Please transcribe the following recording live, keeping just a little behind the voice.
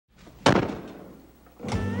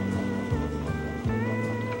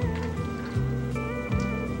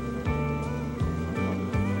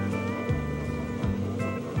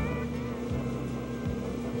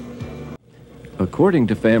According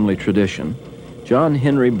to family tradition, John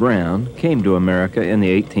Henry Brown came to America in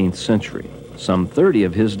the 18th century. Some 30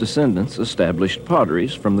 of his descendants established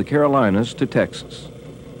potteries from the Carolinas to Texas.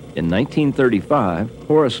 In 1935,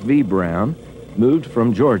 Horace V. Brown moved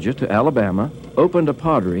from Georgia to Alabama, opened a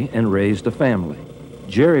pottery, and raised a family.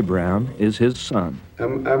 Jerry Brown is his son. I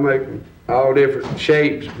make all different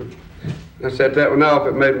shapes. I set that one off.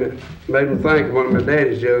 It made me think of one of my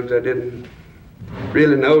daddy's jugs. I didn't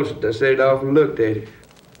really notice it. I set it off and looked at it.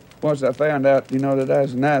 Once I found out, that I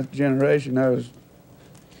was the 9th generation, I was,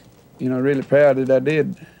 really proud that I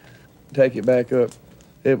did take it back up.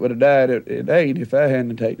 It would have died at 8 if I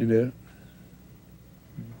hadn't taken it up.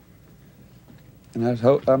 And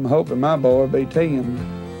I'm hoping my boy will be 10.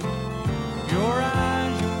 Your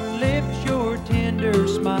eyes, your lips, your tender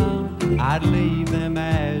smile, I'd leave them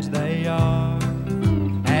as they are.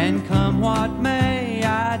 And come what may,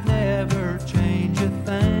 I'd never change a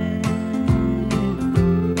thing.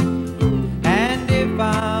 And if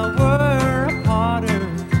I were a potter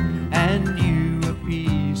and you a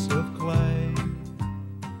piece of clay,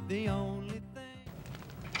 the only thing...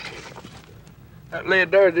 That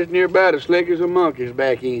lead there is just near about as slick as a monkey's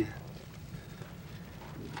back end.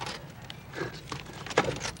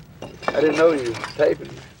 I didn't know you were taping.